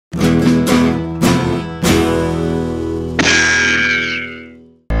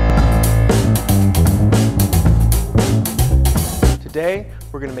today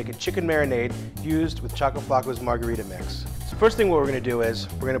we're going to make a chicken marinade used with Chaco Flaco's margarita mix. So first thing what we're going to do is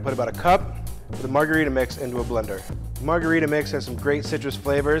we're going to put about a cup of the margarita mix into a blender. The margarita mix has some great citrus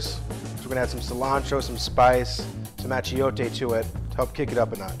flavors, so we're going to add some cilantro, some spice, some achiote to it to help kick it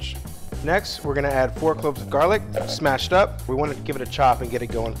up a notch. Next, we're going to add 4 cloves of garlic, smashed up. We want to give it a chop and get it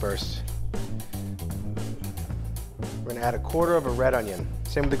going first. We're going to add 1/4 of a red onion.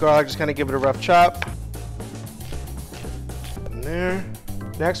 Same with the garlic, just kind of give it a rough chop. In there.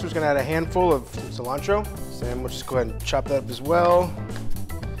 Next, we're just going to add a handful of cilantro. Same, we'll just go ahead and chop that up as well.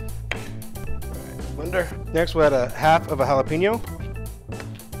 Blender. Next, we'll add 1/2 of a jalapeno.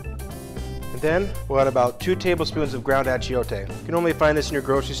 And then we'll add about 2 tablespoons of ground achiote. You can only find this in your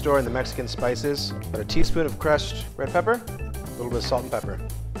grocery store in the Mexican spices. About a teaspoon of crushed red pepper, a little bit of salt and pepper.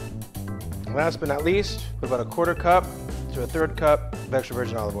 And last but not least, put about 1/4 cup to 1/3 cup of extra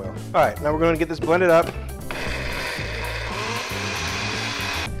virgin olive oil. All right, now we're going to get this blended up.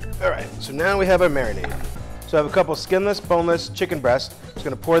 All right, so now we have our marinade. So I have a couple skinless, boneless chicken breasts. I'm just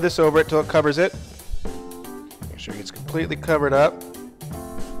going to pour this over it till it covers it. Make sure it gets completely covered up.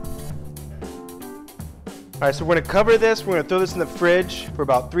 All right, so we're going to cover this. We're going to throw this in the fridge for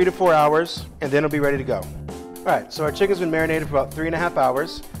about 3 to 4 hours, and then it'll be ready to go. All right, so our chicken's been marinated for about 3.5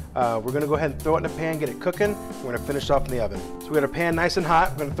 hours. We're going to go ahead and throw it in a pan, get it cooking. We're going to finish off in the oven. So we got our pan nice and hot.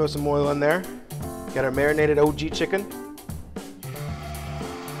 We're going to throw some oil in there. Got our marinated OG chicken.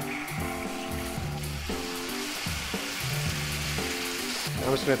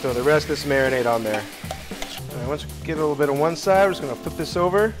 I'm just going to throw the rest of this marinade on there. All right, once we get a little bit on one side, we're just going to flip this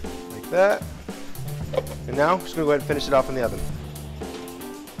over like that. And now, we're just going to go ahead and finish it off in the oven.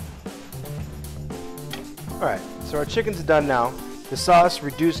 Alright, so our chicken's done now. The sauce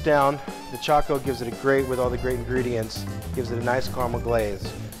reduced down. The Chaco gives it a great, with all the great ingredients, gives it a nice caramel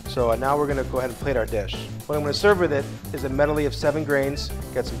glaze. So now we're going to go ahead and plate our dish. What I'm going to serve with it is a medley of 7 grains.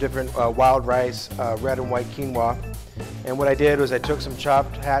 Got some different wild rice, red and white quinoa. And what I did was I took some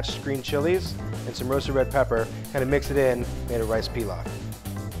chopped hatched green chilies and some roasted red pepper, kind of mixed it in, made a rice pilaf.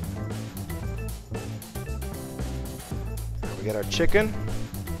 We got our chicken.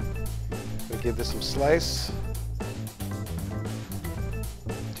 We'll give this some slice.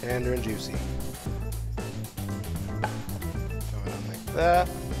 Tender and juicy. Throw it on like that.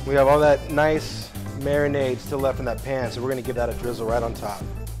 We have all that nice marinade still left in that pan, so we're going to give that a drizzle right on top.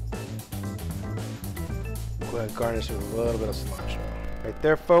 Go ahead and garnish it with a little bit of cilantro. Right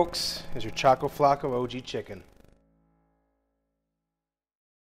there, folks, is your Chaco Flaco OG chicken.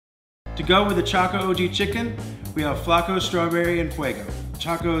 To go with the Chaco OG chicken, we have Flaco Strawberry and Fuego,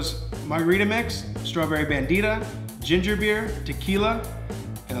 Chaco's Margarita Mix, Strawberry Bandita, Ginger Beer, Tequila,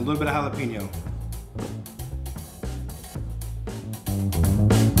 and a little bit of jalapeno.